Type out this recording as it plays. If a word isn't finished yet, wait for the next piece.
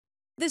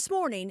This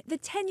morning, the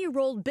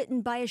 10-year-old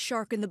bitten by a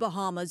shark in the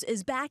Bahamas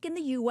is back in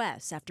the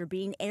U.S. after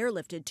being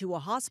airlifted to a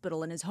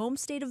hospital in his home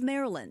state of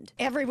Maryland.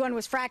 Everyone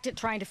was frantic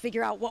trying to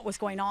figure out what was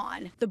going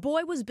on. The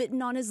boy was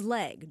bitten on his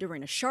leg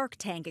during a shark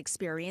tank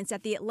experience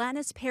at the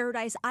Atlantis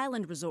Paradise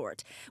Island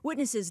Resort.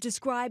 Witnesses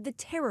describe the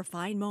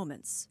terrifying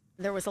moments.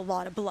 There was a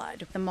lot of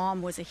blood. The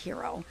mom was a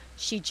hero.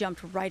 She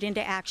jumped right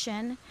into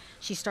action.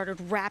 She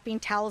started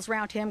wrapping towels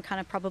around him, kind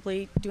of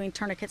probably doing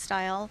tourniquet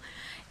style,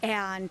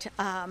 and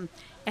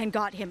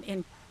got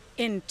him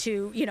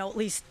into, at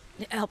least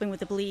helping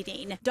with the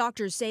bleeding.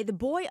 Doctors say the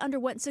boy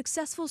underwent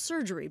successful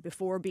surgery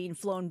before being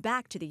flown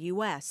back to the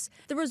U.S.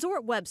 The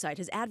resort website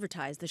has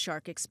advertised the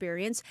shark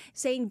experience,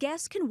 saying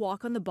guests can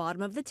walk on the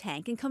bottom of the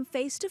tank and come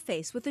face to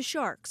face with the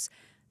sharks.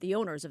 The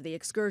owners of the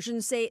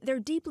excursion say they're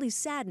deeply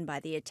saddened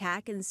by the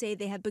attack and say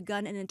they have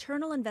begun an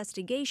internal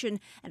investigation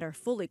and are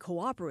fully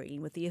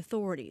cooperating with the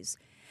authorities.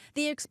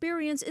 The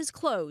experience is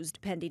closed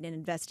pending an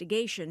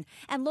investigation,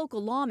 and local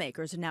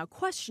lawmakers are now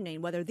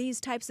questioning whether these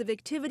types of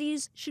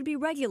activities should be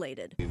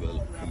regulated. We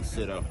will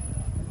consider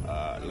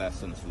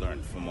lessons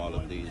learned from all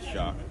of these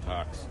shark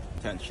attacks,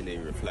 potentially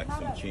reflect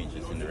some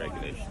changes in the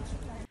regulations.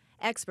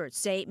 Experts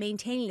say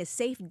maintaining a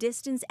safe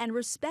distance and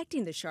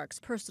respecting the shark's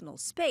personal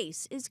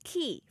space is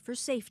key for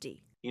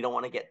safety. You don't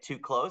want to get too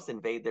close,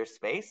 invade their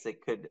space.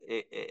 It could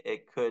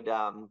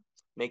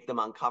make them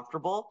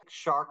uncomfortable.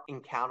 Shark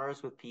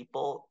encounters with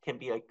people can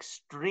be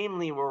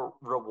extremely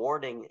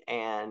rewarding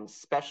and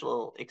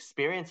special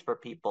experience for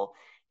people,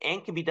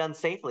 and can be done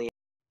safely.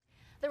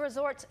 The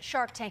resort's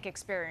Shark Tank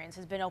experience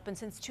has been open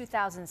since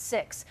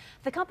 2006.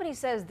 The company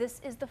says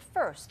this is the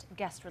first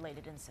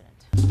guest-related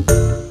incident.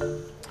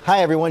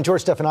 Hi everyone,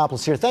 George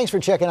Stephanopoulos here. Thanks for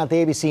checking out the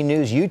ABC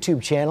News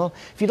YouTube channel.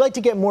 If you'd like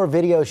to get more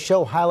videos,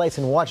 show highlights,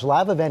 and watch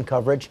live event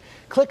coverage,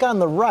 click on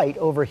the right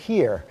over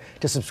here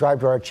to subscribe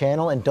to our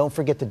channel, and don't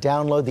forget to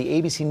download the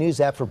ABC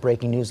News app for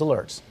breaking news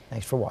alerts.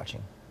 Thanks for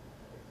watching.